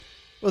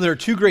Well, there are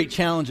two great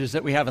challenges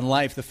that we have in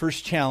life. The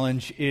first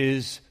challenge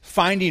is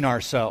finding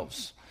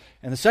ourselves,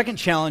 and the second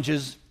challenge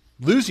is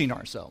losing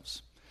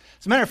ourselves.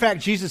 As a matter of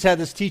fact, Jesus had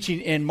this teaching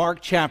in Mark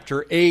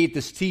chapter 8,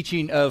 this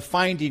teaching of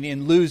finding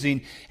and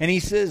losing, and he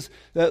says,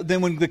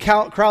 then when the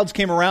crowds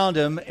came around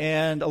him,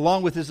 and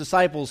along with his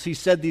disciples, he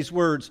said these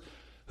words,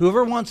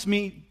 whoever wants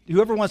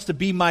to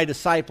be my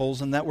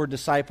disciples, and that word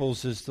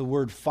disciples is the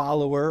word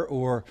follower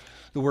or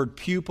the word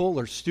pupil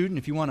or student,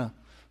 if you want to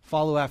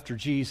follow after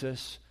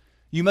Jesus,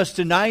 you must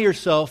deny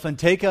yourself and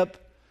take up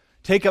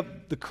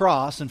the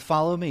cross and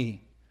follow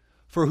me.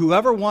 For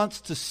whoever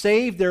wants to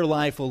save their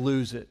life will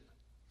lose it.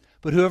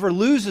 But whoever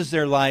loses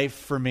their life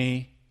for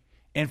me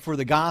and for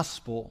the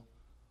gospel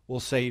will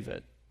save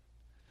it.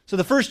 So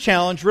the first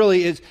challenge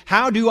really is,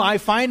 how do I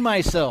find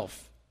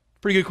myself?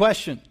 Pretty good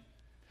question.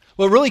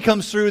 Well, it really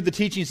comes through the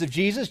teachings of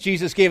Jesus.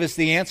 Jesus gave us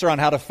the answer on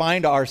how to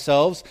find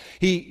ourselves.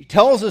 He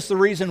tells us the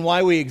reason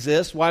why we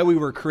exist, why we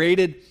were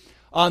created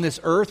on this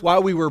earth, why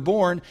we were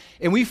born,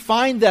 and we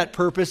find that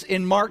purpose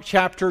in Mark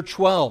chapter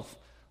 12.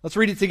 Let's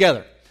read it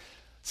together. It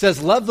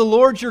says, love the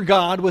Lord your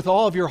God with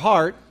all of your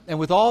heart, and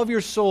with all of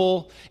your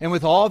soul, and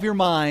with all of your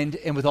mind,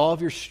 and with all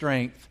of your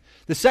strength.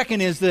 The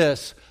second is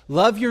this,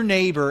 love your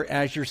neighbor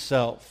as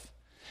yourself.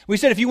 We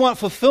said if you want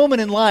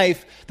fulfillment in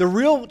life, the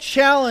real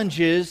challenge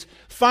is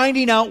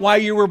finding out why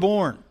you were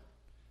born.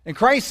 And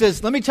Christ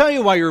says, let me tell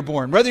you why you were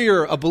born, whether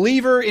you're a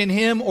believer in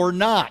Him or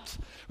not,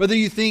 whether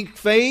you think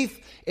faith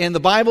and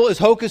the Bible is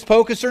hocus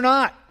pocus or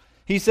not.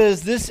 He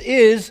says this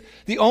is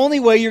the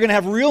only way you're going to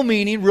have real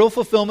meaning, real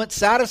fulfillment,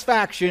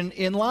 satisfaction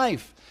in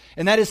life.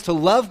 And that is to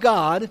love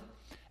God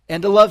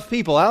and to love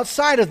people.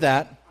 Outside of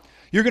that,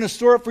 you're going to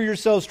store up for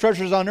yourselves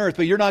treasures on earth,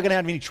 but you're not going to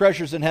have any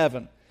treasures in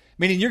heaven.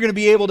 Meaning you're going to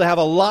be able to have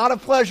a lot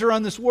of pleasure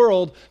on this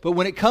world, but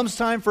when it comes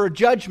time for a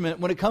judgment,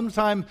 when it comes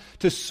time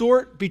to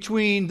sort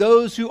between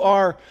those who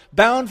are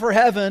bound for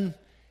heaven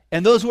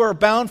and those who are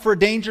bound for a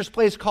dangerous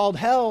place called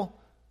hell,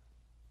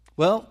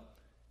 well,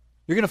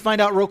 you're going to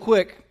find out real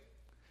quick.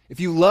 If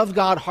you love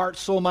God, heart,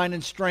 soul, mind,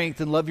 and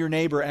strength, and love your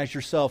neighbor as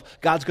yourself,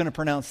 God's going to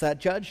pronounce that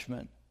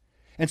judgment.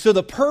 And so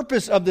the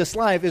purpose of this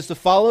life is to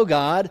follow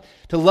God,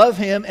 to love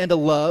Him, and to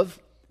love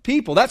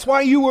people. That's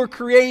why you were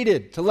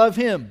created, to love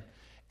Him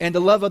and to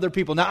love other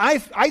people. Now, I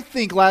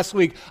think last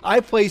week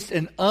I placed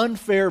an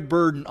unfair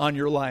burden on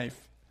your life.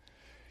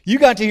 You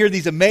got to hear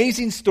these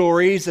amazing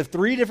stories of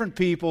 3 different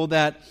people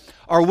that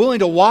are willing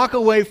to walk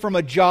away from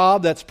a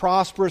job that's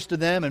prosperous to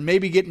them and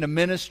maybe get into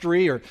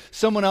ministry, or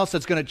someone else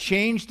that's going to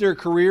change their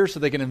career so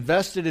they can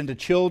invest it into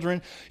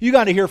children. You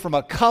got to hear from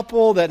a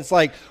couple that it's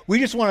like, we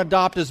just want to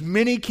adopt as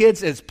many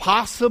kids as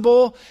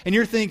possible. And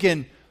you're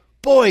thinking,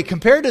 boy,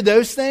 compared to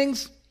those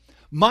things,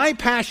 my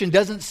passion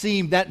doesn't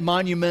seem that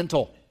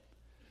monumental.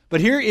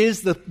 But here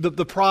is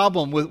the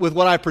problem with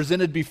what I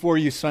presented before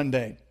you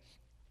Sunday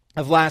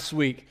of last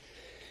week,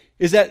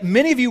 is that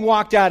many of you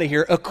walked out of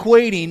here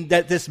equating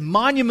that this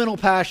monumental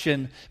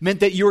passion meant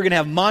that you were going to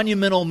have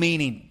monumental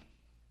meaning.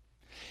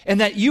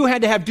 And that you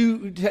had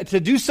to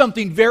do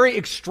something very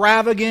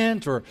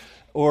extravagant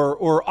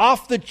or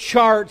off the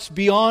charts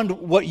beyond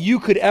what you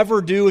could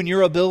ever do in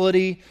your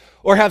ability,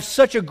 or have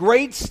such a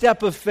great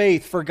step of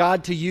faith for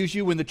God to use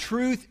you, when the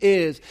truth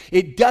is,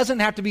 it doesn't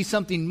have to be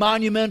something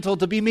monumental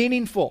to be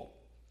meaningful.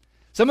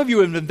 Some of you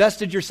have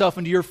invested yourself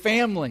into your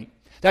family.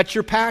 That's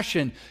your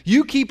passion.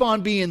 You keep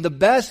on being the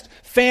best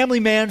family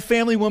man,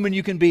 family woman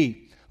you can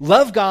be.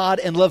 Love God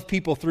and love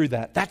people through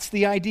that. That's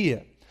the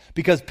idea.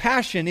 Because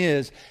passion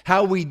is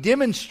how we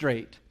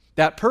demonstrate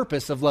that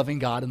purpose of loving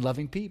God and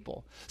loving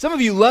people. Some of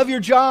you love your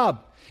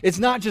job. It's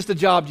not just a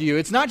job to you.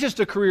 It's not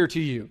just a career to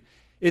you.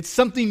 It's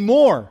something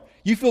more.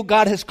 You feel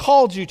God has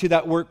called you to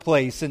that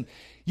workplace, and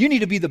you need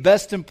to be the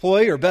best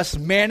employee or best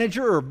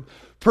manager or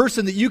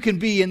person that you can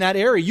be in that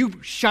area.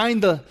 You shine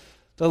the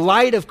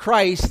light of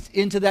Christ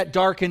into that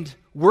darkened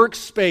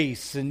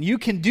workspace, and you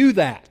can do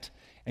that.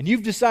 And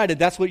you've decided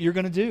that's what you're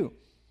going to do.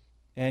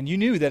 And you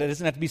knew that it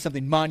doesn't have to be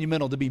something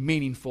monumental to be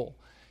meaningful.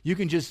 You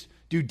can just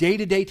do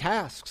day-to-day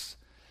tasks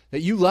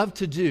that you love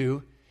to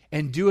do,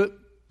 and do it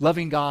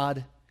loving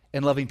God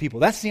and loving people.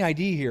 That's the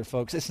idea here,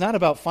 folks. It's not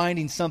about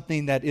finding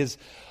something that is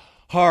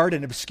hard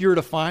and obscure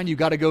to find. You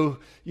got to go,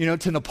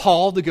 to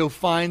Nepal to go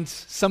find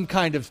some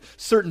kind of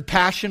certain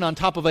passion on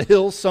top of a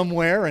hill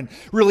somewhere and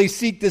really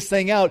seek this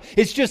thing out.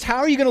 It's just, how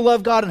are you going to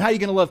love God and how are you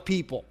going to love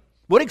people?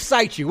 What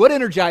excites you? What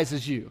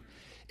energizes you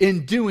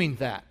in doing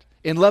that,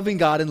 in loving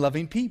God and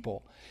loving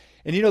people?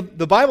 And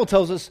the Bible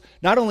tells us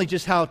not only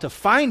just how to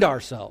find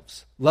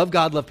ourselves, love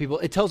God, love people,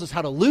 it tells us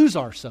how to lose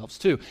ourselves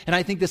too. And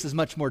I think this is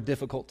much more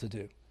difficult to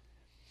do.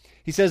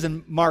 He says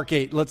in Mark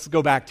 8, let's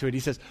go back to it. He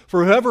says,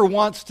 for whoever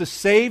wants to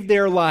save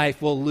their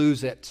life will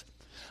lose it.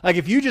 Like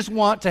if you just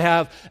want to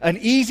have an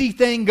easy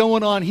thing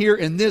going on here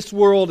in this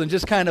world and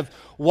just kind of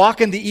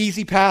walking the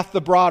easy path,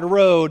 the broad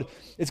road,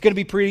 it's going to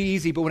be pretty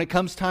easy. But when it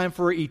comes time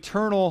for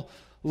eternal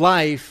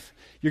life,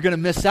 you're going to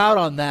miss out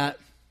on that.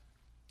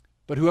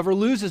 But whoever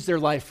loses their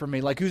life for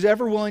me, like who's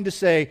ever willing to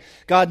say,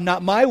 God,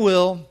 not my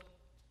will,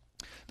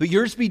 but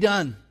yours be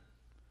done.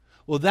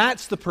 Well,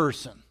 that's the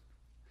person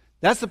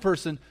That's the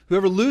person,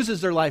 whoever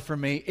loses their life for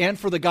me and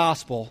for the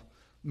gospel,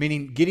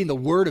 meaning getting the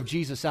word of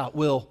Jesus out,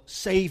 will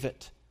save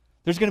it.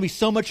 There's going to be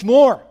so much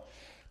more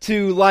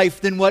to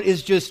life than what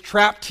is just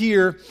trapped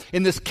here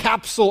in this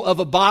capsule of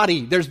a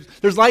body.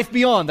 There's life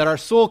beyond, that our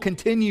soul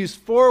continues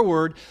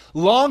forward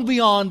long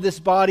beyond this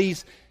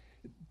body's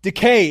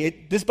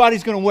decay. This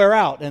body's going to wear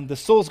out and the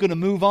soul's going to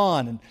move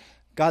on. And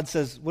God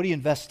says, what are you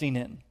investing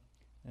in?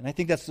 And I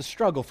think that's the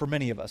struggle for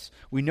many of us.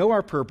 We know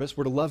our purpose,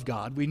 we're to love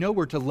God. We know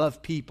we're to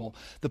love people.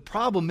 The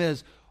problem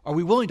is, are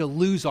we willing to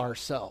lose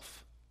ourselves?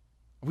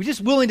 Are we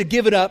just willing to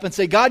give it up and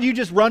say, God, you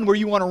just run where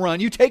you want to run.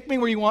 You take me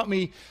where you want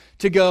me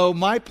to go.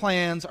 My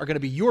plans are going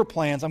to be your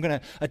plans. I'm going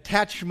to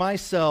attach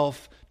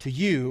myself to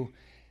you,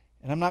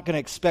 and I'm not going to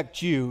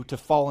expect you to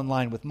fall in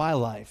line with my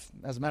life.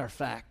 As a matter of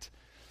fact,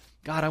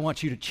 God, I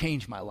want you to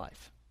change my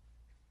life,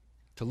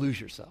 to lose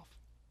yourself.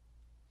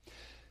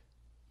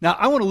 Now,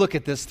 I want to look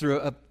at this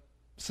through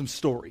some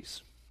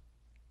stories.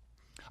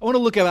 I want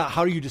to look at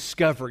how do you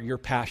discover your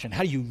passion?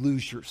 How do you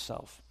lose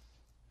yourself?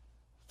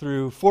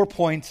 Through 4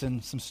 points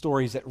and some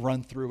stories that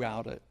run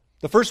throughout it.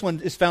 The first one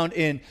is found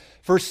in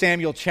 1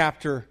 Samuel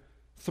chapter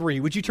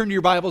 3. Would you turn to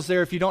your Bibles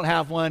there if you don't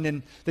have one?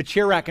 In the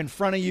chair rack in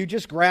front of you,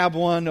 just grab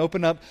one,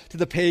 open up to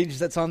the page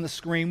that's on the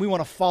screen. We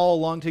want to follow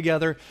along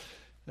together.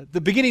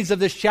 The beginnings of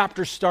this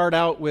chapter start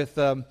out with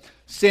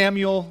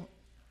Samuel,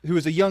 who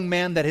is a young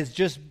man that has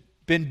just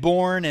been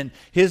born, and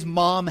his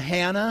mom,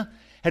 Hannah,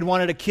 had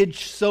wanted a kid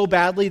so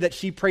badly that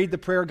she prayed the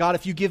prayer, God,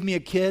 if you give me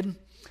a kid,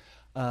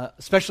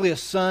 especially a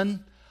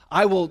son,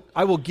 I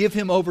will give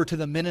him over to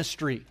the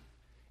ministry,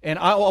 and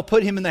I'll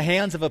put him in the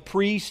hands of a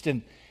priest,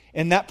 and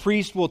that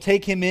priest will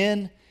take him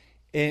in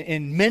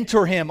and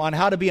mentor him on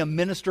how to be a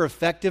minister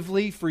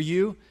effectively for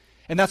you.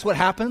 And that's what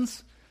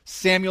happens.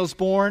 Samuel's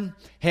born.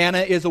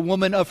 Hannah is a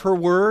woman of her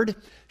word.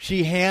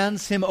 She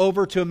hands him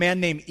over to a man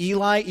named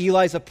Eli.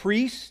 Eli's a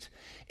priest,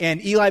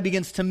 and Eli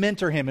begins to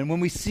mentor him. And when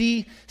we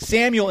see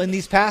Samuel in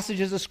these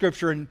passages of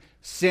Scripture in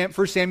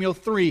 1 Samuel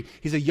 3,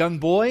 he's a young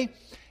boy.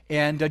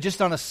 And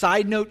just on a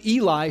side note,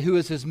 Eli, who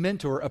is his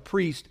mentor, a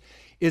priest,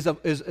 is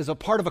a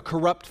part of a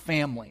corrupt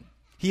family.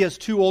 He has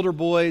 2 older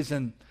boys,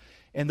 and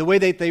the way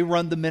they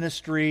run the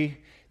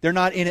ministry, they're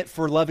not in it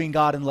for loving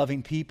God and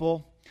loving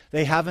people.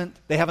 They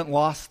haven't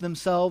lost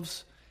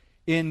themselves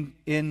in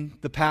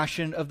the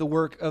passion of the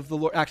work of the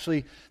Lord.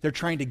 Actually, they're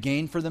trying to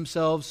gain for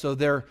themselves, so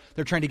they're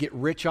trying to get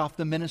rich off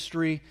the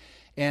ministry.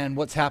 And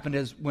what's happened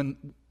is when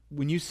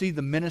you see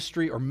the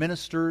ministry or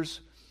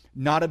ministers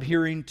not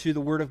adhering to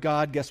the Word of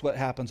God, guess what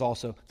happens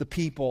also? The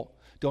people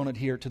don't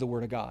adhere to the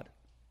Word of God.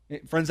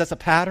 Friends, that's a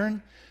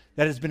pattern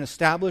that has been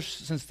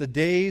established since the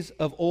days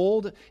of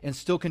old and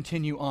still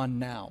continue on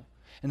now.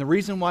 And the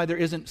reason why there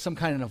isn't some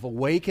kind of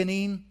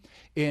awakening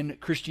in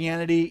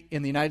Christianity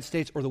in the United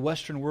States or the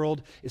Western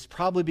world is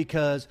probably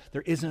because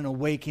there isn't an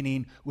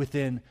awakening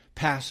within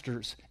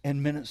pastors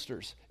and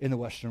ministers in the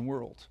Western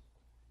world.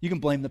 You can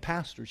blame the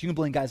pastors. You can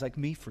blame guys like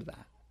me for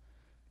that,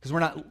 because we're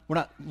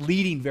not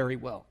leading very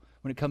well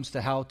when it comes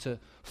to how to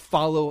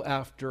follow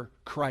after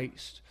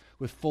Christ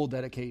with full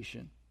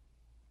dedication.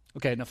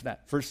 Okay, enough of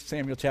that. 1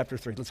 Samuel chapter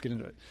 3. Let's get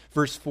into it.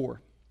 Verse 4.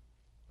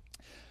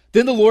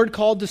 Then the Lord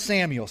called to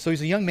Samuel. So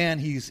he's a young man.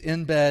 He's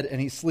in bed and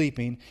he's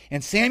sleeping.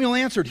 And Samuel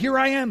answered, "Here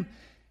I am."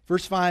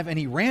 Verse 5. And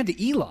he ran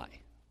to Eli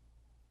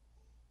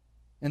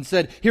and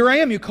said, "Here I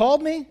am. You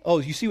called me?" Oh,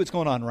 you see what's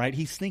going on, right?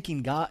 He's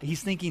thinking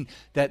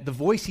that the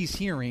voice he's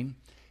hearing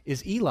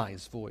is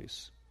Eli's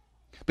voice.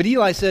 But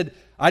Eli said,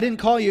 "I didn't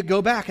call you.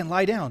 Go back and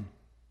lie down."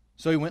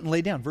 So he went and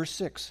lay down. Verse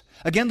 6.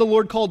 Again, the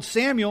Lord called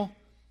Samuel,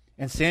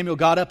 and Samuel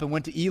got up and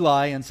went to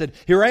Eli and said,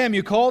 "Here I am.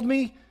 You called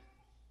me?"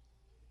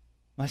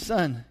 "My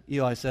son,"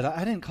 Eli said,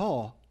 "I didn't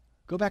call.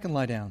 Go back and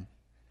lie down."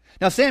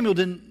 Now Samuel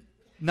did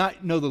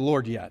not know the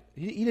Lord yet.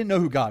 He didn't know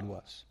who God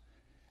was.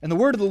 And the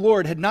word of the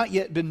Lord had not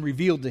yet been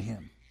revealed to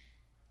him.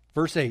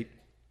 Verse 8.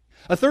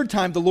 A third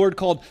time the Lord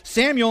called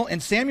Samuel,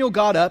 and Samuel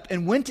got up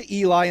and went to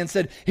Eli and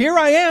said, "Here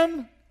I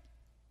am.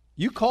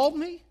 You called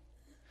me?"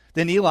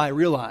 Then Eli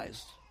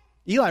realized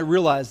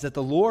that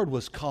the Lord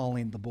was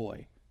calling the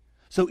boy.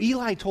 So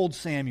Eli told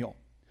Samuel,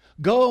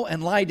 "Go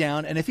and lie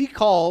down, and if he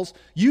calls,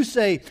 you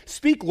say,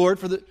 'Speak, Lord,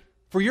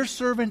 for your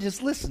servant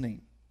is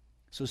listening.'"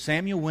 So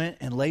Samuel went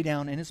and lay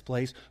down in his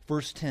place.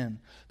 Verse 10.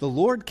 The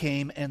Lord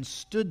came and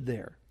stood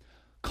there,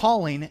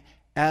 calling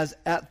as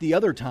at the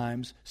other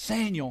times,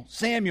 "Samuel,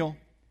 Samuel."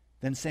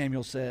 Then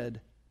Samuel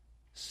said,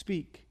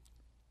 "Speak,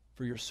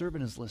 for your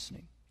servant is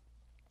listening."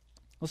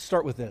 Let's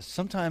start with this.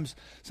 Sometimes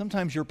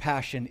your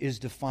passion is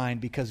defined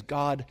because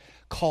God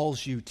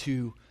calls you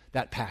to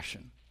that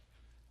passion.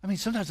 I mean,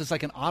 sometimes it's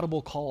like an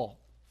audible call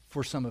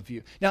for some of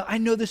you. Now, I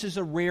know this is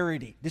a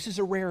rarity.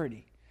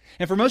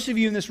 And for most of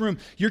you in this room,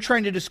 you're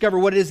trying to discover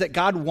what it is that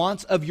God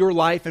wants of your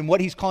life and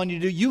what He's calling you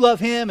to do. You love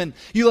Him and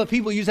you love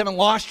people. You just haven't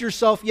lost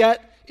yourself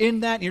yet in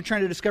that, and you're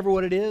trying to discover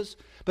what it is.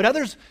 But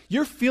others,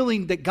 you're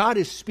feeling that God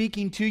is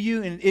speaking to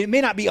you, and it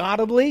may not be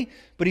audibly,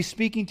 but He's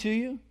speaking to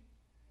you.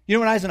 You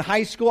know, when I was in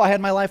high school, I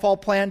had my life all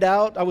planned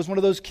out. I was one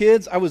of those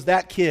kids. I was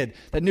that kid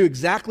that knew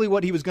exactly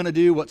what he was going to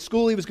do, what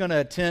school he was going to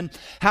attend,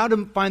 how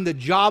to find the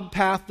job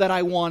path that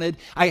I wanted.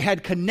 I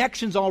had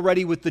connections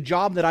already with the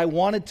job that I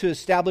wanted to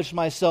establish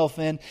myself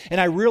in, and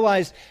I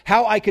realized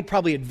how I could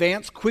probably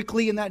advance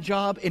quickly in that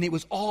job, and it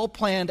was all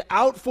planned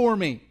out for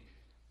me.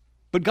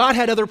 But God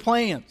had other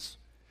plans.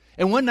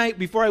 And one night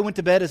before I went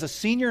to bed as a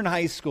senior in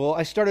high school,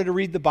 I started to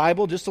read the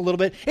Bible just a little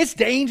bit. It's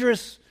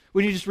dangerous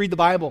when you just read the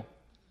Bible.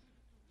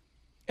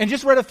 And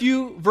just read a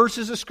few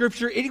verses of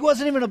Scripture. It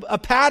wasn't even a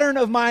pattern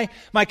of my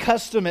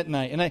custom at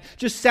night. And I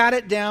just sat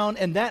it down,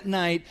 and that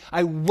night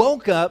I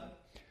woke up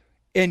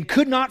and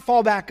could not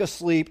fall back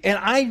asleep. And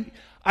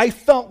I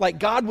felt like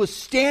God was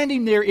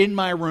standing there in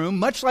my room,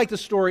 much like the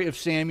story of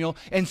Samuel,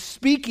 and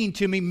speaking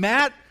to me,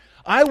 Matt,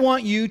 I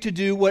want you to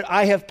do what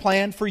I have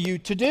planned for you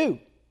to do.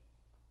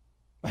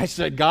 I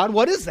said, God,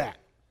 what is that?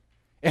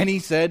 And he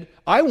said,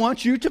 I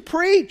want you to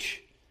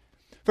preach.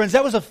 Friends,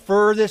 that was the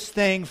furthest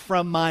thing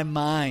from my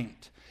mind,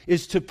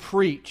 is to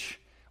preach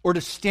or to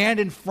stand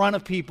in front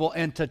of people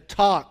and to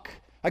talk.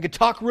 I could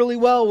talk really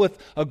well with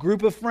a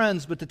group of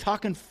friends, but to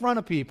talk in front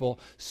of people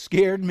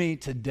scared me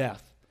to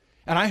death.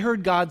 And I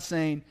heard God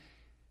saying,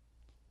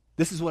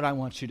 this is what I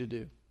want you to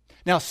do.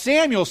 Now,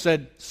 Samuel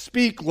said,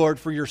 speak, Lord,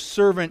 for your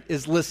servant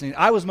is listening.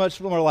 I was much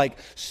more like,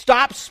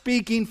 stop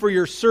speaking, for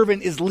your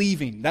servant is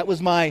leaving. That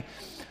was my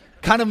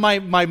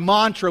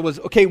mantra was,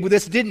 okay, well,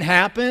 this didn't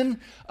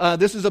happen.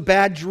 This is a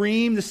bad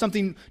dream. This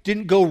something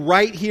didn't go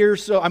right here.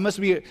 So I must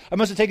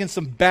have taken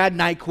some bad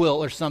NyQuil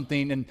or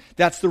something, and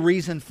that's the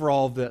reason for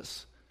all of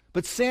this.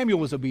 But Samuel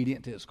was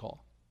obedient to his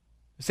call.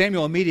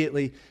 Samuel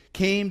immediately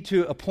came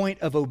to a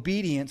point of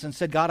obedience and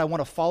said, God, I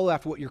want to follow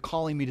after what you're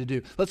calling me to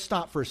do. Let's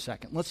stop for a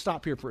second. Let's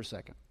stop here for a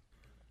second.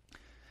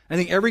 I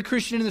think every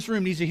Christian in this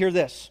room needs to hear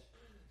this.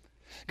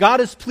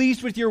 God is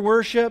pleased with your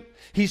worship.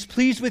 He's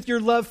pleased with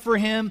your love for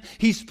Him.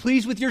 He's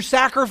pleased with your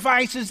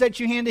sacrifices that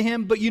you hand to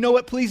Him. But you know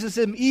what pleases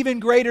Him even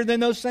greater than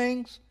those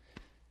things?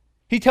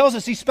 He tells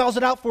us, He spells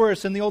it out for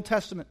us in the Old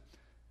Testament.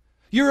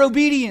 Your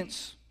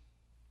obedience.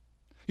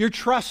 Your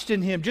trust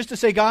in Him. Just to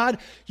say, God,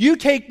 you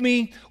take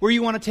me where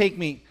you want to take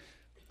me.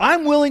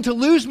 I'm willing to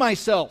lose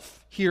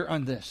myself here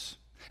on this.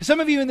 Some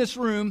of you in this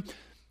room,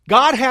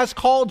 God has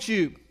called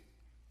you.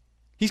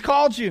 He's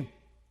called you.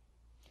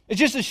 It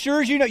just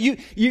assures you,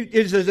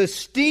 it's a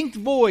distinct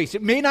voice.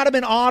 It may not have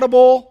been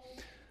audible,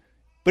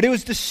 but it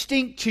was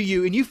distinct to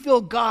you. And you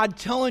feel God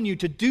telling you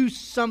to do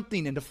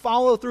something and to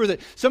follow through with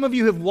it. Some of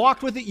you have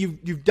walked with it.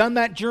 You've done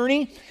that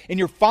journey and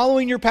you're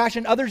following your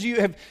passion. Others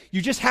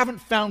you just haven't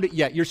found it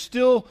yet. You're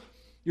still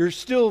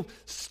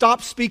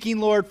stop speaking,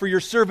 Lord, for your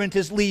servant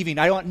is leaving.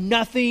 I want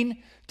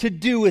nothing to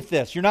do with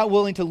this. You're not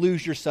willing to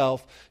lose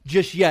yourself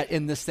just yet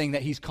in this thing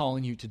that He's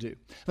calling you to do.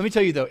 Let me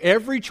tell you though,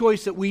 every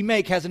choice that we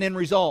make has an end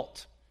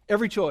result.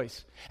 Every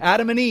choice.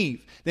 Adam and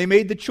Eve, they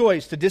made the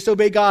choice to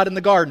disobey God in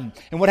the garden.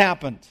 And what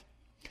happened?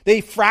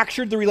 They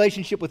fractured the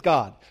relationship with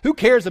God. Who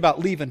cares about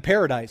leaving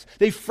paradise?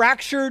 They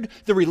fractured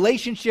the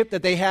relationship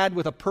that they had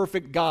with a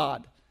perfect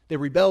God. They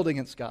rebelled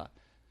against God.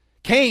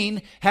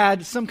 Cain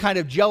had some kind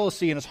of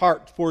jealousy in his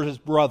heart for his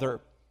brother.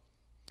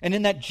 And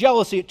in that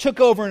jealousy, it took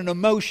over an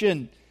emotion.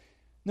 And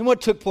then what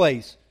took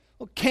place?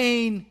 Well,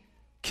 Cain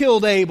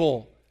killed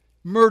Abel,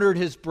 murdered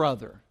his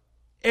brother.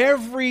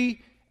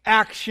 Every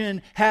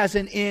action has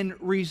an end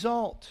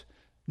result.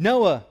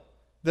 Noah,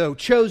 though,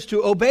 chose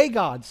to obey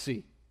God,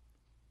 see.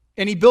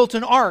 And he built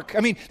an ark. I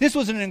mean, this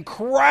was an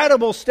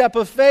incredible step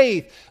of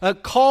faith, a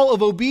call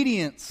of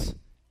obedience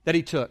that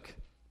he took.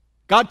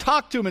 God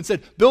talked to him and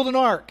said, build an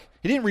ark.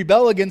 He didn't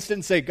rebel against it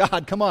and say,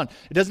 God, come on,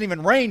 it doesn't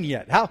even rain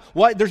yet.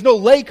 Why? There's no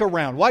lake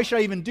around. Why should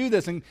I even do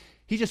this? And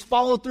he just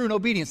followed through in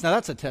obedience. Now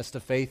that's a test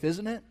of faith,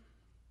 isn't it?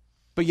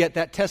 But yet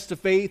that test of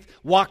faith,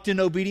 walked in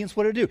obedience,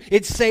 what did it do?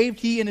 It saved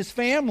he and his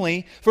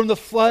family from the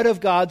flood of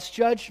God's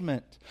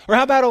judgment. Or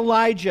how about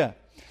Elijah?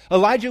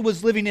 Elijah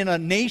was living in a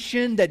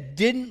nation that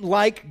didn't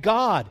like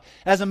God.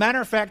 As a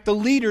matter of fact, the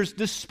leaders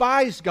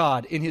despised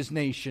God in his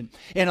nation.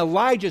 And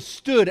Elijah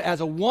stood as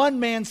a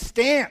one-man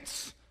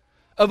stance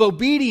of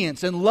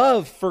obedience and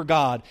love for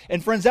God.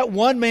 And friends, that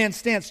one-man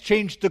stance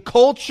changed the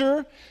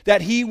culture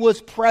that he was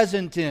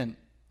present in.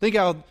 Think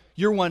how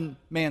your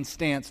one-man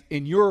stance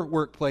in your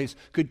workplace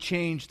could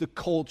change the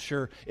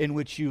culture in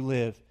which you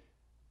live.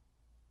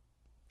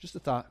 Just a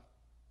thought.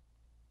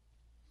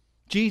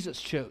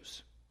 Jesus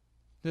chose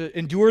to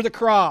endure the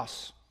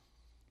cross.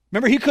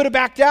 Remember, he could have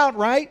backed out,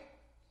 right?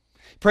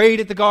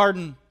 Prayed at the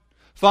garden.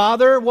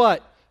 Father,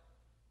 what?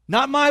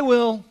 Not my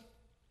will,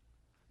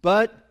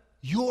 but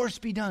yours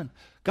be done.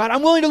 God,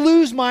 I'm willing to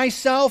lose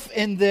myself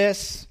in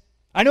this.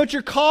 I know what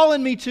you're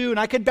calling me to, and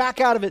I could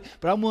back out of it,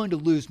 but I'm willing to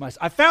lose myself.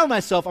 I found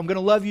myself, I'm going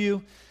to love you,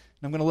 and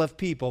I'm going to love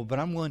people, but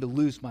I'm willing to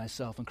lose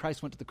myself. And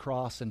Christ went to the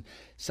cross, and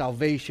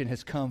salvation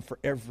has come for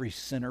every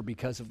sinner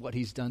because of what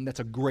He's done. That's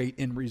a great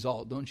end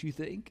result, don't you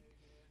think?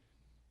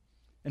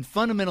 And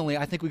fundamentally,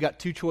 I think we got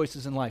two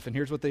choices in life, and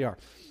here's what they are.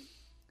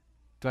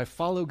 Do I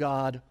follow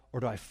God, or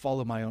do I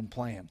follow my own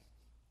plan?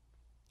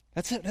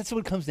 That's it. That's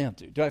what it comes down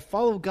to. Do I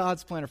follow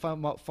God's plan or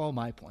follow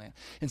my plan?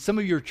 And some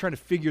of you are trying to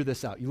figure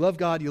this out. You love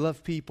God, you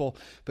love people,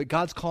 but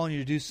God's calling you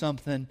to do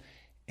something,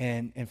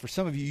 and for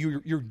some of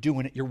you, you're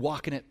doing it. You're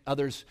walking it.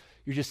 Others,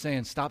 you're just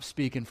saying, stop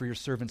speaking for your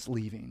servant's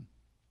leaving.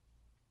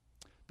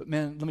 But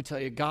man, let me tell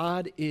you,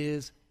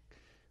 God's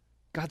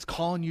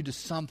calling you to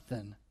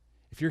something.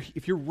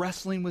 If you're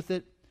wrestling with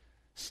it,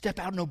 step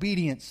out in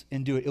obedience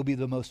and do it. It'll be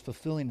the most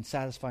fulfilling and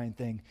satisfying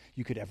thing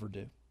you could ever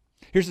do.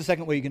 Here's the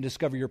second way you can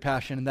discover your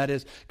passion, and that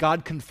is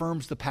God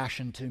confirms the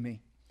passion to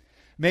me.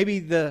 Maybe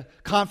the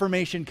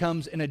confirmation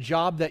comes in a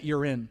job that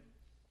you're in,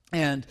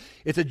 and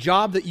it's a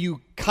job that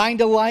you kind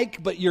of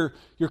like, but your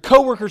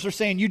coworkers are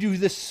saying you do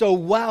this so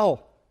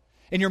well.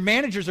 And your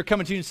managers are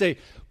coming to you and say,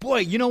 boy,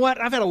 you know what?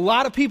 I've had a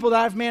lot of people that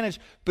I've managed,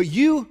 but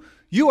you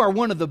are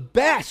one of the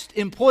best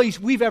employees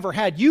we've ever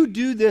had. You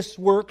do this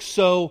work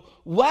so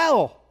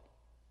well.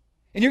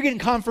 And you're getting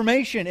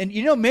confirmation.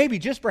 And maybe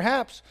just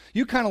perhaps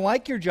you kind of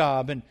like your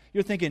job and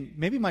you're thinking,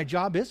 maybe my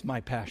job is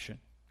my passion.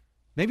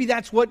 Maybe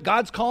that's what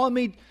God's calling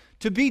me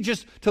to be,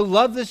 just to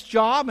love this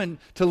job and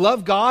to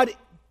love God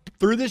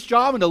through this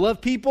job and to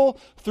love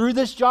people through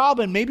this job.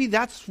 And maybe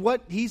that's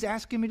what He's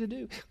asking me to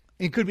do.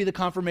 It could be the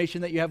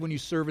confirmation that you have when you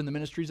serve in the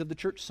ministries of the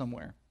church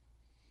somewhere.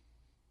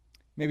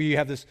 Maybe you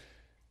have this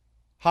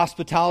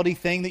hospitality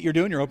thing that you're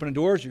doing. You're opening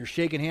doors, you're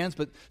shaking hands,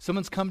 but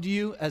someone's come to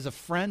you as a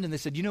friend and they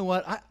said, you know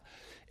what?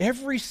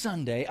 Every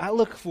Sunday, I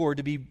look forward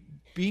to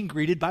being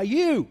greeted by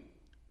you.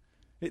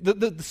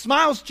 The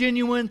smile's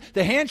genuine,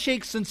 the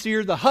handshake's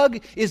sincere, the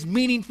hug is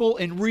meaningful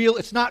and real.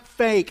 It's not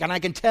fake, and I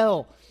can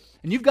tell.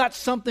 And you've got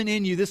something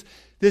in you,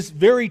 this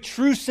very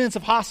true sense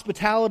of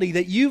hospitality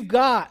that you've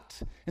got.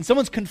 And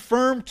someone's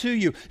confirmed to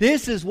you,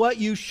 this is what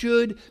you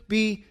should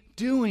be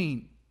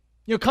doing.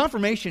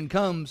 Confirmation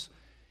comes,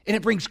 and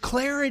it brings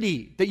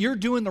clarity that you're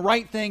doing the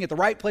right thing at the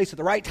right place at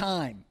the right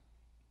time.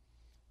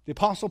 The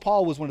Apostle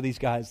Paul was one of these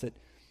guys that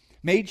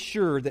made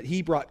sure that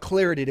he brought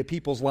clarity to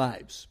people's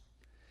lives.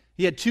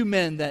 He had two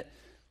men that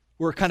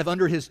were kind of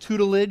under his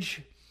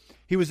tutelage.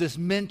 He was this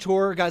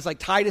mentor, guys like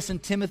Titus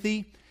and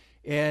Timothy.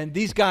 And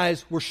these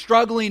guys were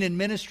struggling in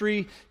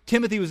ministry.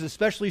 Timothy was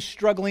especially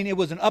struggling. It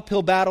was an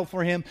uphill battle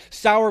for him,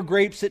 sour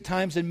grapes at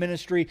times in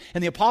ministry.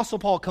 And the Apostle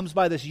Paul comes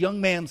by this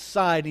young man's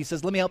side and he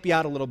says, let me help you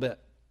out a little bit.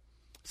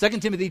 2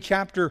 Timothy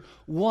chapter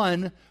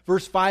 1,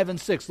 verse 5 and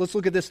 6. Let's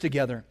look at this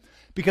together.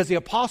 Because the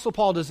Apostle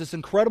Paul does this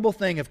incredible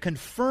thing of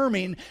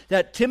confirming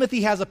that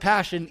Timothy has a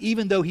passion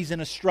even though he's in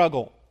a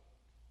struggle.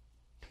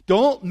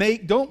 Don't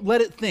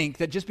let it think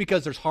that just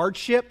because there's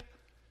hardship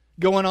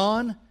going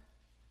on,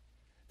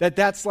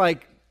 that's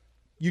like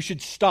you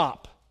should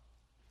stop.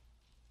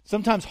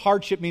 Sometimes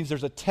hardship means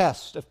there's a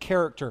test of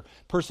character,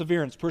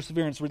 perseverance.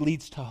 Perseverance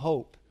leads to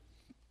hope.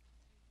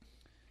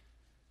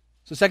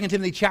 So 2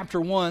 Timothy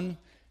chapter 1,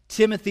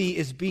 Timothy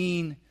is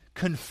being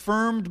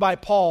confirmed by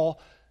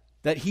Paul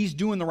that he's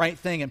doing the right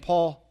thing. And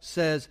Paul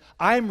says,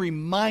 I'm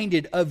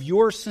reminded of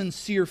your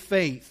sincere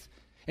faith.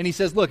 And he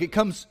says, look, it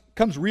comes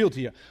real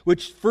to you,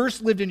 which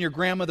first lived in your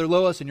grandmother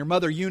Lois and your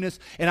mother Eunice,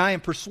 and I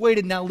am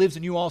persuaded now lives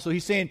in you also.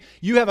 He's saying,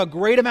 you have a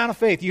great amount of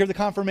faith. You hear the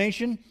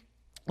confirmation?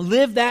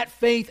 Live that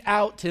faith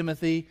out,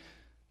 Timothy.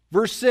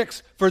 Verse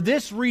 6, for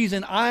this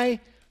reason I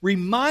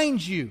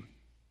remind you,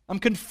 I'm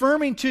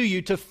confirming to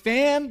you to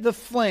fan the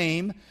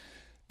flame,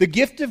 the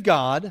gift of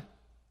God,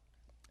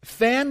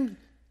 fan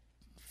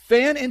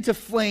into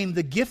flame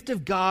the gift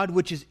of God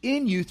which is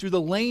in you through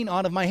the laying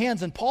on of my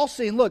hands. And Paul's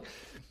saying, look,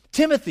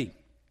 Timothy,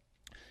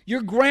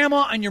 your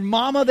grandma and your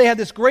mama, they had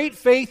this great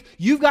faith.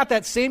 You've got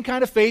that same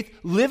kind of faith.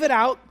 Live it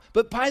out.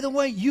 But by the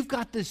way, you've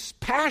got this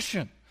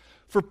passion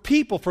for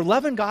people, for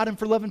loving God and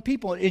for loving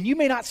people. And you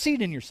may not see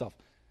it in yourself.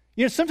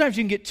 Sometimes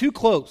you can get too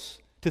close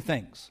to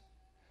things.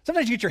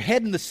 Sometimes you get your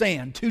head in the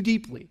sand too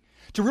deeply.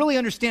 To really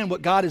understand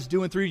what God is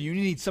doing through you,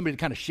 you need somebody to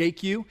kind of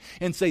shake you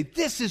and say,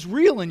 this is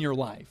real in your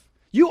life.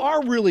 You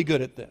are really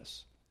good at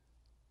this.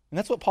 And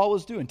that's what Paul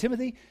was doing.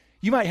 Timothy,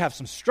 you might have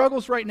some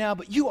struggles right now,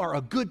 but you are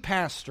a good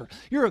pastor.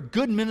 You're a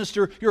good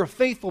minister. You're a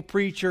faithful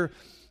preacher.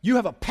 You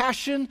have a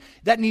passion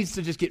that needs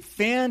to just get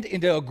fanned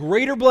into a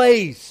greater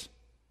blaze.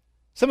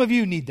 Some of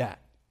you need that.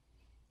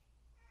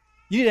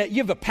 You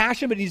have a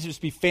passion, but it needs to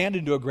just be fanned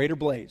into a greater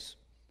blaze.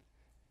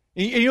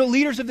 And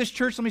leaders of this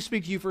church, let me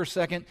speak to you for a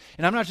second.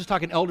 And I'm not just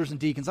talking elders and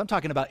deacons. I'm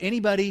talking about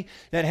anybody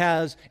that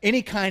has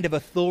any kind of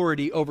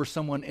authority over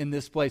someone in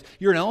this place.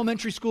 You're an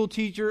elementary school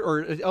teacher or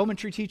an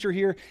elementary teacher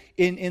here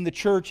in the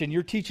church, and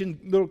you're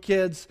teaching little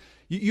kids.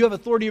 You have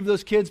authority over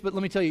those kids, but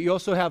let me tell you, you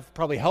also have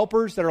probably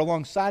helpers that are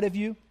alongside of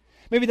you.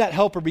 Maybe that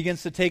helper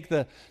begins to take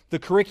the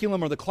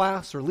curriculum or the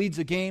class or leads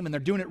a game, and they're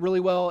doing it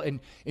really well, and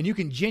you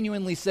can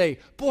genuinely say,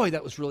 boy,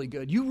 that was really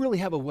good. You really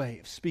have a way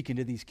of speaking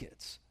to these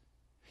kids.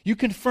 You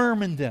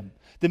confirm in them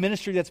the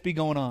ministry that's been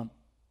going on.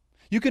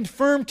 You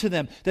confirm to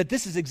them that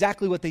this is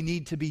exactly what they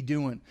need to be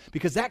doing,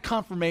 because that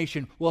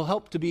confirmation will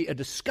help to be a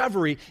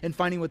discovery in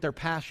finding what their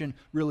passion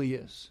really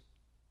is.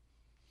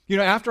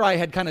 After I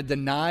had kind of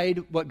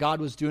denied what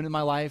God was doing in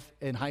my life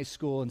in high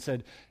school and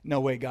said, no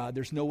way, God,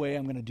 there's no way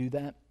I'm going to do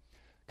that.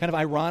 Kind of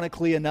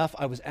ironically enough,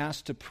 I was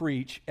asked to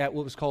preach at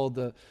what was called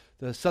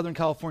the Southern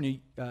California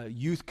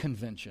Youth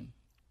Convention.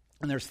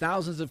 And there's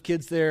thousands of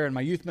kids there, and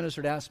my youth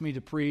minister had asked me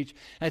to preach.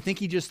 And I think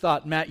he just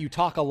thought, Matt, you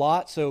talk a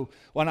lot, so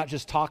why not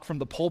just talk from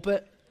the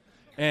pulpit?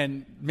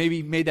 And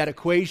maybe made that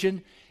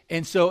equation.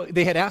 And so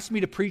they had asked me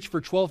to preach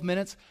for 12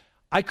 minutes.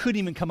 I couldn't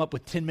even come up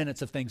with 10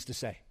 minutes of things to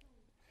say.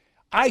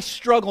 I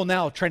struggle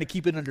now trying to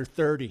keep it under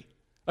 30.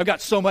 I've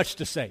got so much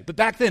to say. But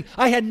back then,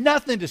 I had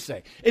nothing to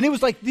say. And it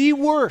was like the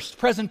worst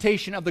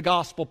presentation of the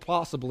gospel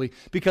possibly,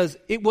 because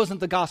it wasn't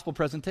the gospel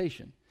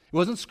presentation. It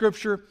wasn't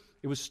scripture,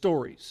 it was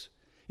stories.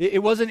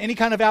 It wasn't any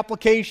kind of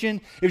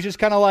application. It was just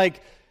kind of like,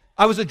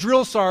 I was a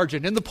drill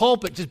sergeant in the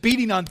pulpit just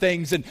beating on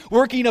things and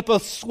working up a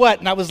sweat,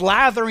 and I was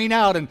lathering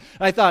out, and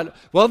I thought,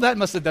 well, that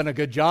must have done a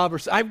good job. Or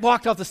so. I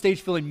walked off the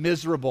stage feeling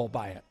miserable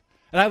by it.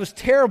 And I was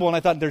terrible, and I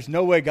thought, there's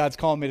no way God's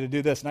calling me to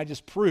do this. And I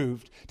just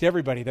proved to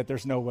everybody that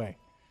there's no way.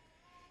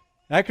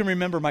 And I can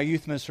remember my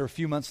youth minister a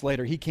few months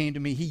later, he came to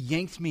me, he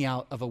yanked me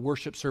out of a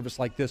worship service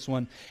like this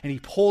one, and he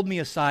pulled me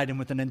aside, and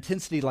with an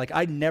intensity like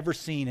I'd never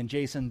seen in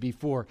Jason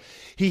before,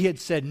 he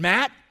had said,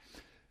 Matt,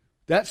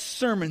 that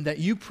sermon that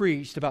you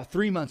preached about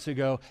 3 months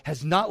ago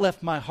has not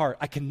left my heart.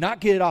 I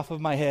cannot get it off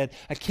of my head.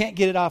 I can't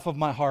get it off of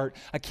my heart.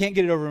 I can't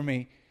get it over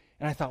me.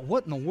 And I thought,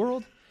 what in the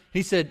world?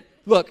 He said,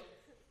 look,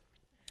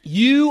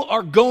 you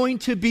are going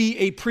to be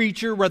a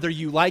preacher whether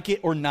you like it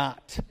or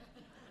not.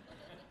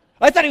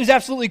 I thought he was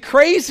absolutely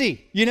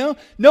crazy,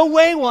 No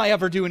way will I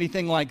ever do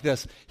anything like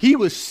this. He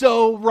was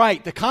so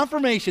right. The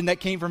confirmation that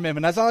came from him,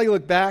 and as I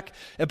look back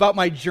about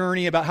my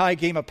journey, about how I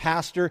became a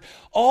pastor,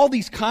 all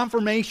these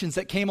confirmations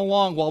that came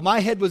along while my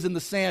head was in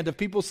the sand of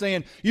people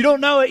saying, you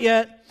don't know it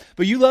yet,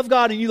 but you love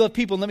God and you love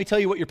people, and let me tell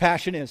you what your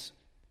passion is.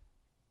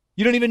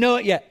 You don't even know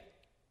it yet.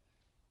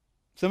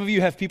 Some of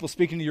you have people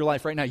speaking to your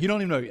life right now. You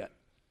don't even know it yet.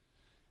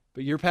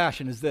 But your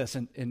passion is this,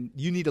 and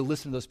you need to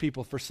listen to those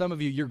people. For some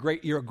of you,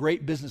 you're a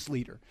great business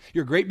leader.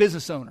 You're a great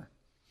business owner.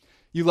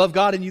 You love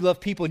God and you love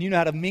people, and you know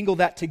how to mingle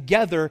that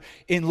together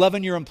in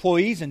loving your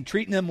employees and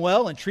treating them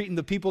well and treating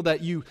the people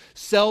that you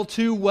sell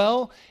to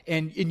well.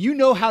 And you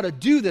know how to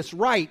do this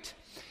right.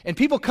 And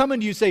people come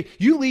into you and say,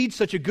 you lead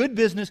such a good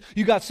business.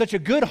 You got such a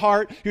good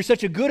heart. You're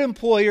such a good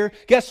employer.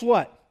 Guess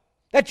what?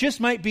 That just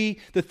might be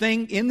the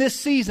thing in this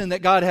season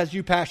that God has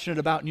you passionate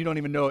about, and you don't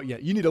even know it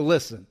yet. You need to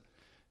listen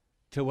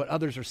to what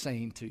others are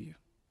saying to you.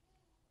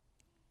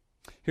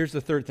 Here's the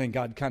third thing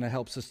God kind of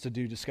helps us to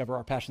do, discover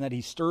our passion, that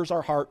He stirs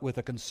our heart with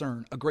a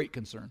concern, a great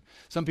concern.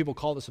 Some people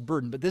call this a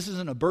burden, but this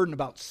isn't a burden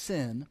about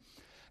sin.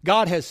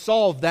 God has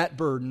solved that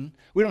burden.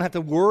 We don't have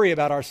to worry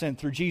about our sin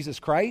through Jesus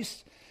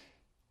Christ.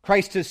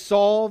 Christ has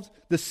solved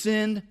the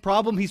sin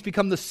problem. He's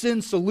become the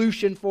sin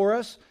solution for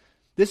us.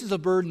 This is a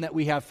burden that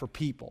we have for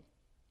people.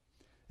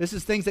 This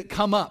is things that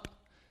come up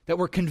that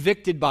we're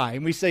convicted by,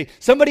 and we say,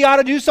 somebody ought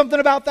to do something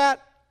about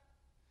that.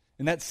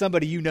 And that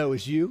somebody you know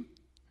is you.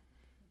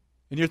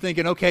 And you're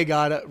thinking, okay,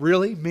 God,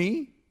 really?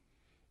 Me?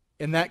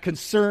 And that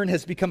concern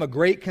has become a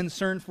great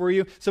concern for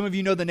you. Some of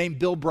you know the name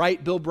Bill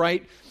Bright. Bill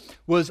Bright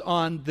was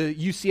on the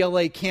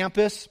UCLA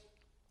campus.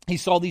 He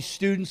saw these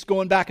students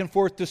going back and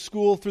forth to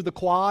school through the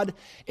quad,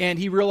 and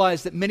he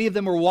realized that many of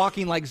them were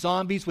walking like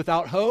zombies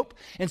without hope.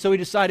 And so he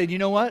decided, you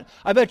know what?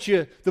 I bet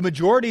you the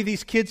majority of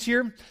these kids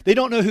here, they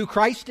don't know who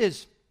Christ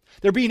is.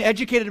 They're being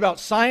educated about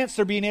science,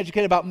 they're being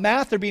educated about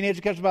math, they're being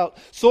educated about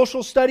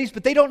social studies,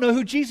 but they don't know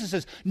who Jesus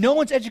is. No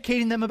one's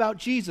educating them about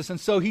Jesus. And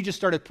so he just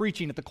started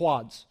preaching at the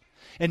quads.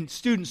 And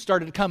students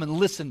started to come and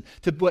listen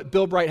to what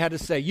Bill Bright had to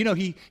say.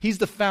 He's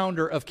the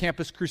founder of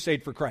Campus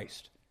Crusade for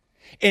Christ.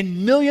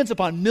 And millions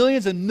upon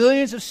millions and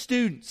millions of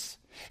students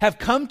have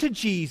come to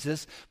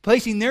Jesus,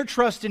 placing their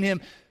trust in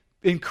Him,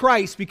 in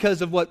Christ,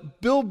 because of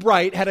what Bill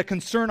Bright had a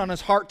concern on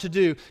his heart to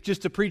do,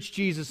 just to preach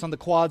Jesus on the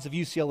quads of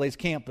UCLA's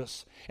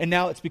campus. And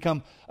now it's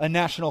become a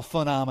national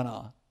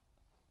phenomenon.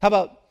 How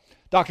about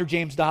Dr.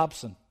 James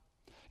Dobson?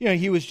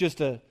 He was just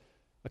a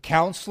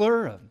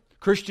counselor, a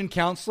Christian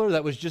counselor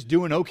that was just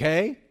doing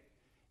okay.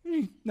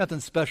 Nothing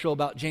special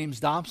about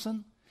James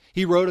Dobson.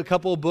 He wrote a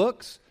couple of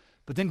books,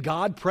 but then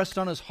God pressed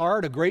on his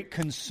heart a great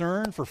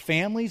concern for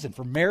families and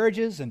for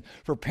marriages and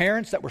for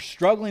parents that were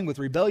struggling with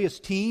rebellious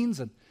teens,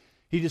 and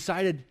he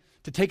decided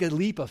to take a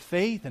leap of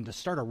faith and to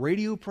start a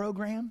radio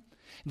program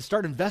and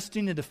start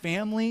investing into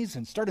families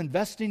and start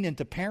investing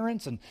into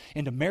parents and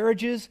into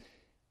marriages.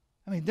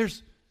 I mean,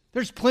 there's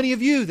plenty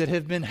of you that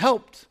have been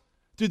helped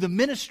through the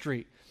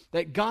ministry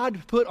that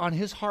God put on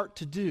his heart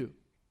to do,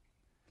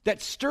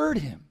 that stirred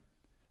him.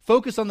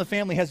 Focus on the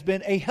Family has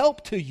been a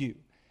help to you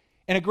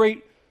and a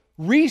great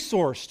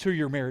resource to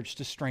your marriage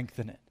to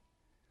strengthen it.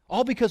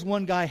 All because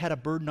one guy had a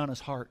burden on his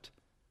heart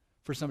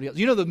for somebody else.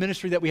 The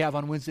ministry that we have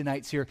on Wednesday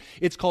nights here,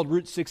 it's called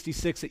Route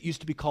 66. It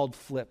used to be called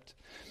Flipped.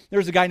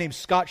 There's a guy named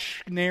Scott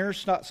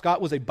Schneer.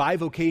 Scott was a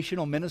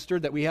bivocational minister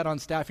that we had on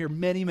staff here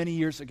many, many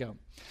years ago.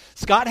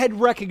 Scott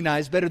had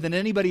recognized better than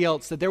anybody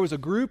else that there was a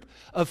group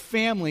of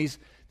families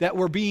that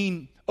were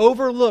being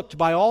overlooked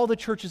by all the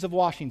churches of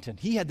Washington.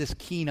 He had this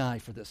keen eye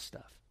for this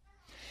stuff.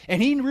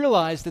 And he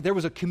realized that there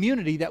was a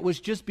community that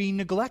was just being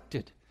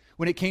neglected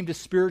when it came to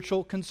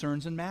spiritual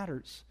concerns and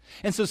matters.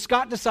 And so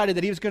Scott decided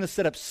that he was going to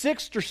set up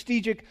 6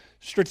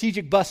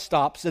 strategic bus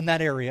stops in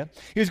that area.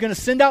 He was going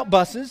to send out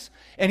buses,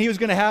 and he was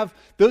going to have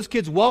those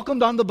kids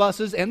welcomed on the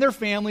buses and their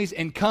families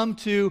and come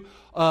to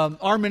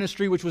our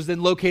ministry, which was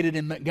then located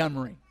in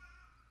Montgomery.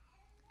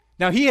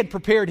 Now, he had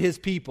prepared his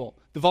people,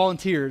 the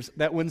volunteers,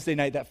 that Wednesday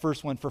night, that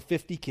first one, for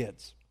 50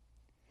 kids.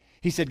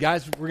 He said,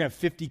 guys, we're going to have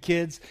 50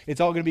 kids. It's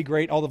all going to be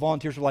great. All the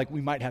volunteers were like, we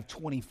might have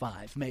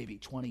 25 maybe.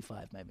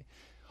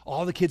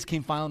 All the kids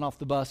came filing off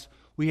the bus.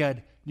 We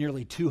had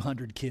nearly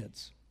 200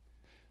 kids.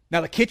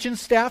 Now, the kitchen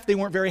staff, they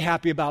weren't very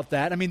happy about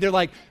that. I mean, they're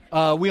like,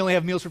 we only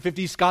have meals for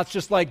 50. Scott's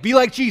just like, be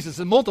like Jesus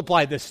and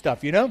multiply this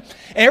stuff, you know?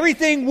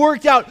 Everything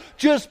worked out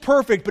just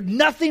perfect, but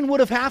nothing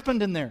would have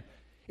happened in there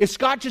if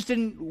Scott just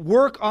didn't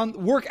work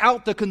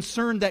out the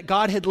concern that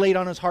God had laid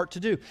on his heart to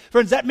do.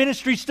 Friends, that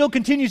ministry still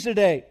continues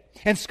today.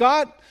 And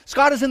Scott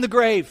is in the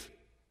grave,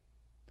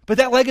 but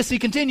that legacy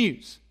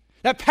continues.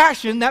 That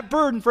passion, that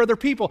burden for other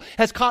people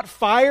has caught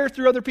fire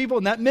through other people,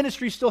 and that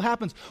ministry still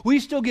happens. We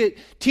still get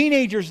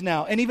teenagers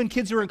now, and even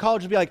kids who are in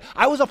college will be like,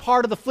 I was a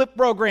part of the FLIP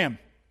program,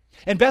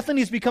 and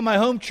Bethany's become my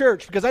home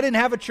church because I didn't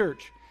have a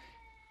church.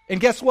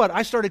 And guess what?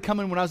 I started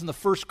coming when I was in the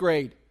first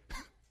grade.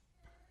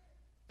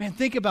 Man,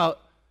 think about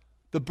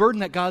the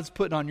burden that God's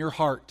putting on your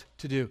heart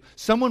to do.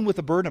 Someone with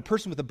a burden, a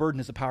person with a burden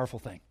is a powerful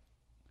thing.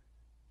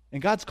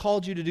 And God's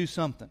called you to do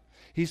something.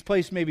 He's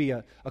placed maybe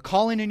a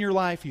calling in your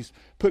life. He's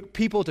put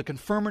people to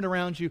confirm it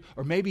around you,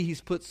 or maybe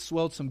he's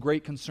swelled some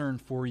great concern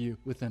for you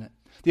within it.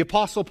 The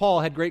Apostle Paul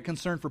had great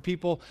concern for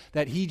people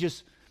that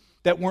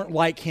weren't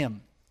like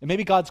him. And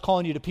maybe God's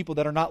calling you to people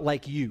that are not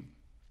like you.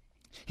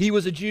 He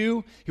was a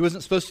Jew. He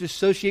wasn't supposed to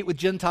associate with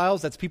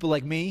Gentiles. That's people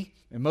like me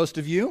and most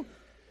of you.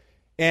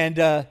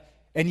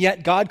 And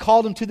yet God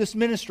called him to this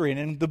ministry. And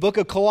in the book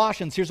of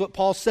Colossians, here's what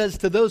Paul says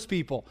to those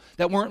people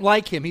that weren't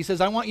like him. He says,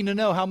 I want you to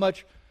know how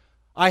much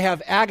I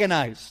have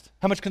agonized,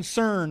 how much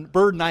concern,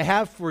 burden I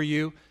have for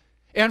you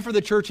and for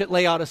the church at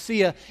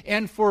Laodicea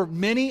and for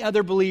many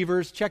other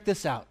believers, check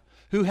this out,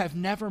 who have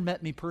never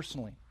met me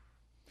personally.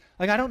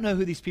 Like, I don't know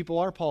who these people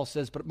are, Paul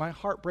says, but my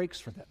heart breaks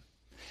for them.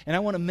 And I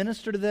want to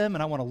minister to them,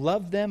 and I want to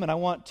love them, and I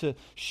want to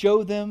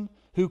show them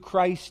who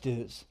Christ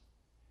is.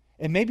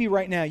 And maybe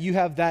right now you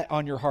have that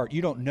on your heart.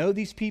 You don't know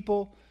these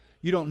people.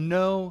 You don't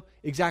know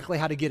exactly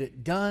how to get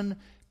it done,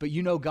 but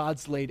you know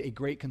God's laid a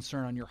great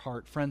concern on your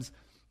heart. Friends,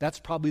 that's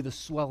probably the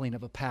swelling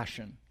of a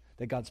passion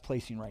that God's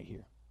placing right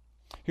here.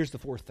 Here's the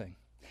fourth thing,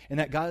 and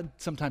that God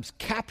sometimes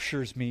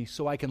captures me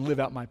so I can live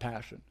out my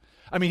passion.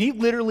 I mean, he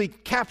literally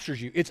captures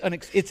you. It's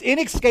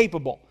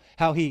inescapable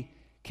how he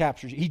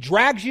captures you. He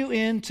drags you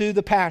into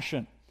the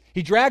passion.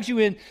 He drags you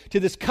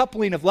into this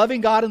coupling of loving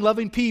God and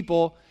loving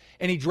people,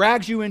 and he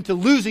drags you into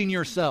losing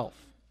yourself,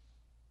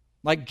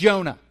 like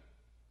Jonah.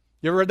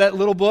 You ever read that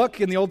little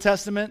book in the Old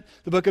Testament,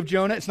 the book of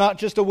Jonah? It's not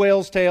just a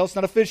whale's tale. It's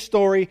not a fish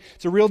story.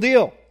 It's a real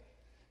deal.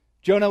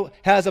 Jonah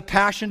has a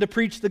passion to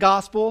preach the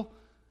gospel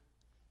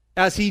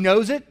as he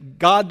knows it.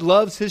 God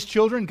loves his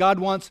children. God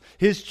wants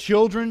his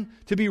children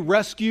to be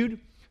rescued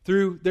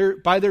from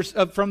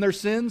their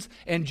sins.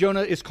 And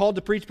Jonah is called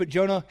to preach, but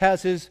Jonah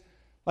has his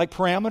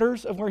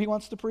parameters of where he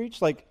wants to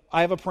preach. Like,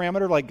 I have a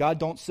parameter, like, God,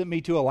 don't send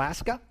me to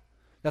Alaska.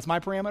 That's my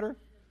parameter.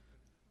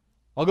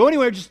 I'll go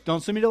anywhere, just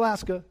don't send me to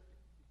Alaska.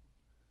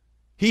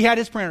 He had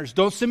his parameters.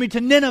 Don't send me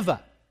to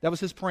Nineveh. That was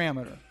his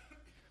parameter.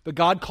 But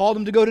God called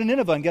him to go to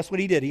Nineveh, and guess what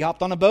he did? He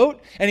hopped on a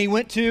boat, and he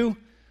went to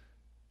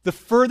the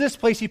furthest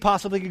place he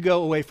possibly could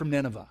go away from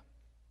Nineveh.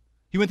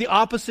 He went the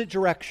opposite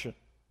direction,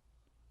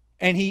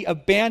 and he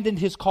abandoned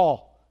his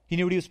call. He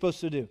knew what he was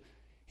supposed to do.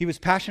 He was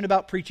passionate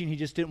about preaching. He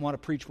just didn't want to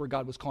preach where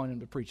God was calling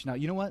him to preach. Now,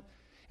 you know what?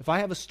 If I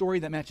have a story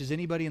that matches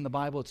anybody in the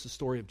Bible, it's the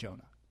story of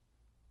Jonah.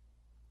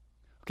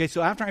 Okay,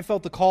 so after I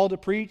felt the call to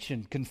preach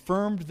and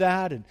confirmed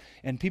that,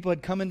 and people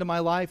had come into my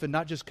life and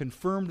not just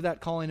confirmed that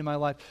calling in my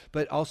life,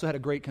 but also had a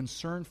great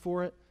concern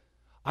for it,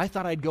 I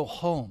thought I'd go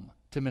home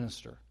to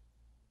minister.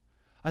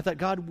 I thought,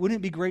 God, wouldn't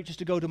it be great just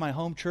to go to my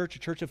home church, a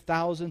church of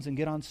thousands, and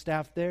get on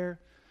staff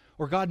there?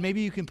 Or God, maybe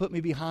you can put me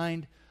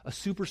behind a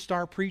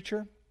superstar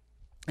preacher,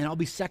 and I'll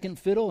be second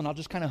fiddle, and I'll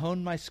just kind of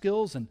hone my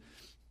skills, and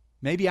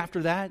maybe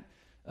after that,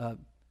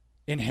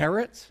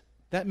 inherit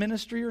that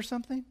ministry or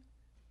something?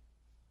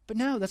 But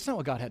no, that's not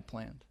what God had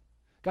planned.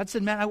 God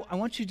said, man, I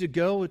want you to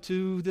go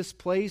to this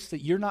place that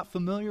you're not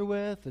familiar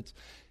with.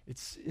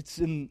 It's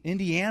in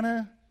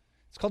Indiana.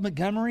 It's called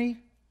Montgomery.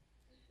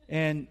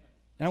 And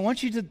I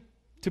want you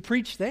to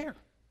preach there.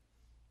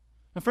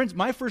 Now, friends,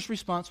 my first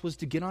response was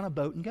to get on a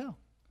boat and go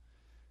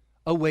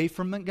away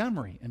from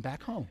Montgomery and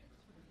back home.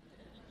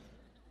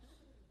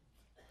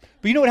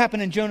 But you know what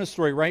happened in Jonah's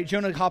story, right?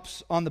 Jonah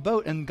hops on the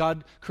boat, and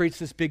God creates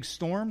this big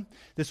storm,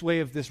 this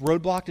way of this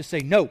roadblock to say,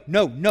 no,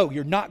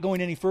 you're not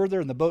going any further,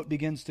 and the boat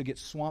begins to get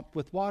swamped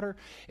with water,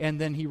 and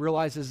then he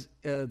realizes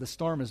the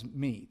storm is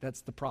me.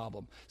 That's the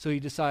problem. So he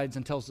decides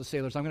and tells the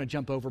sailors, I'm going to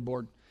jump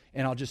overboard,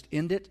 and I'll just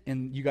end it,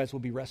 and you guys will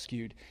be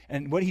rescued.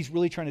 And what he's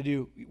really trying to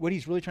do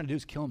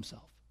is kill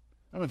himself.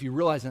 I don't know if you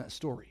realize in that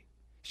story.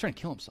 He's trying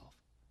to kill himself.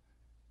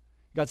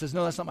 God says,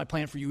 no, that's not my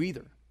plan for you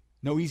either.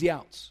 No easy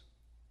outs.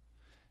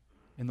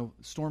 and the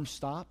storm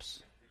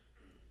stops.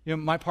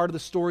 My part of the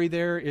story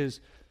there is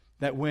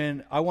that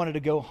when I wanted to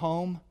go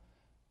home,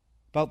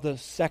 about the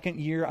second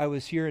year I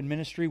was here in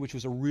ministry, which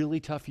was a really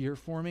tough year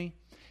for me,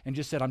 and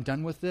just said, I'm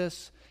done with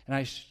this, and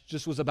I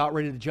just was about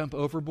ready to jump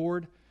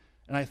overboard,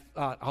 and I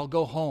thought, I'll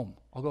go home.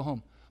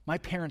 My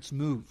parents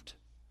moved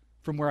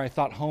from where I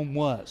thought home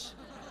was.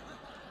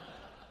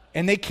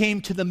 And they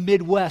came to the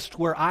Midwest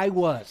where I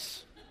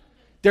was.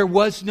 There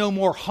was no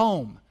more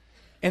home.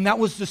 And that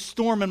was the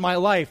storm in my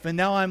life. And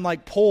now I'm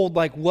pulled,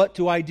 what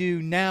do I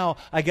do now?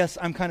 I guess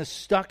I'm kind of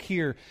stuck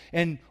here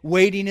and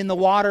wading in the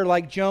water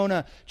like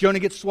Jonah. Jonah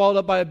gets swallowed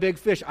up by a big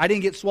fish. I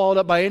didn't get swallowed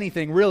up by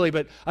anything, really,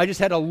 but I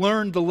just had to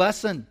learn the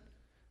lesson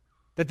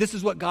that this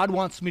is what God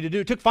wants me to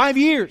do. It took 5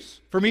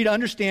 years for me to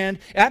understand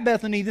at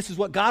Bethany, this is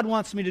what God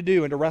wants me to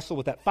do, and to wrestle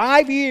with that.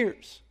 5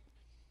 years.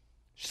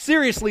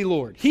 Seriously,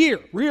 Lord, here,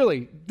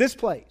 really, this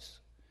place.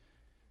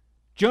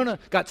 Jonah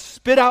got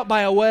spit out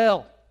by a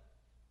whale.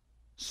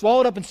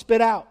 Swallowed up and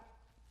spit out.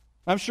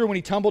 I'm sure when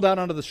he tumbled out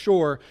onto the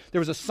shore, there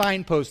was a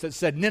signpost that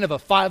said, Nineveh,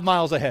 5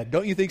 miles ahead.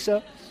 Don't you think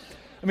so?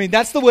 I mean,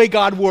 that's the way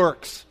God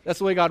works. That's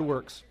the way God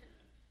works.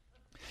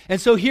 And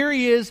so here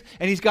he is,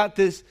 and he's got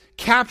this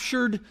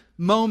captured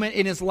moment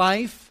in his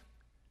life,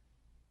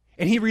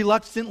 and he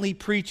reluctantly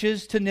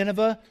preaches to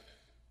Nineveh.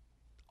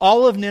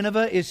 All of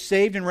Nineveh is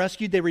saved and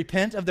rescued. They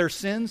repent of their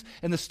sins,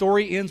 and the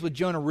story ends with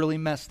Jonah really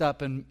messed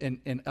up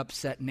and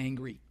upset and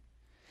angry.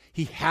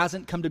 He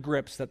hasn't come to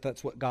grips that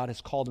that's what God has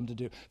called him to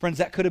do. Friends,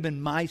 that could have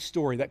been my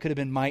story. That could have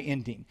been my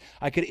ending.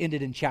 I could have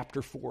ended in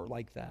chapter 4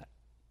 like that.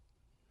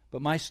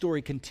 But my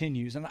story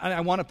continues. And I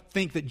want to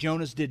think that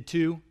Jonah's did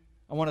too.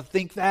 I want to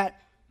think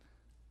that.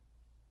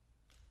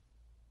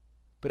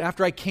 But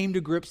after I came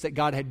to grips that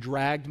God had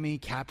dragged me,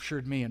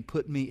 captured me, and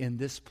put me in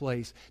this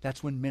place,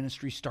 that's when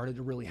ministry started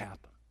to really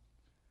happen.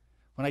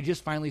 When I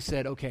just finally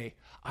said, okay,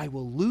 I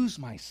will lose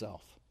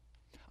myself.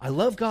 I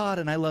love God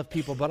and I love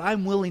people, but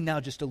I'm willing now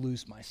just to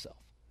lose myself.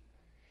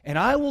 And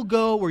I will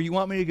go where you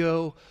want me to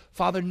go.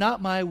 Father,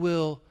 not my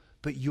will,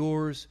 but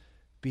yours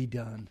be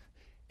done.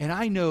 And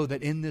I know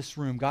that in this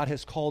room, God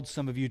has called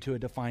some of you to a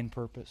defined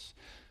purpose.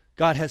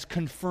 God has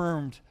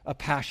confirmed a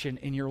passion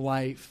in your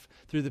life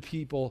through the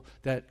people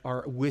that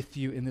are with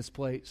you in this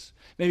place.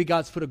 Maybe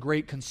God's put a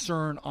great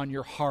concern on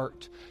your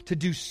heart to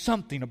do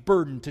something, a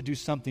burden to do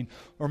something.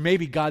 Or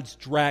maybe God's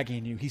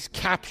dragging you. He's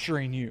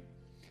capturing you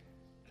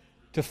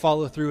to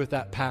follow through with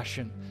that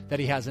passion that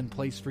He has in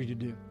place for you to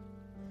do.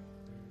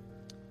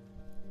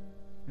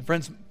 And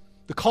friends,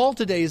 the call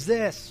today is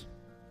this,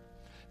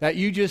 that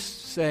you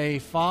just say,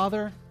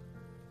 Father,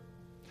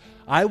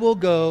 I will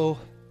go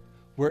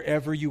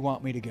wherever you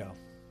want me to go.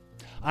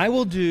 I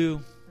will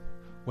do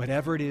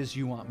whatever it is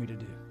you want me to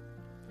do.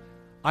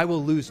 I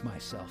will lose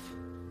myself.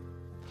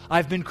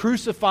 I've been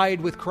crucified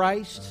with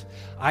Christ.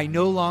 I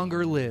no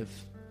longer live,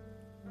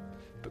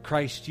 but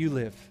Christ, you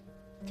live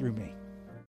through me.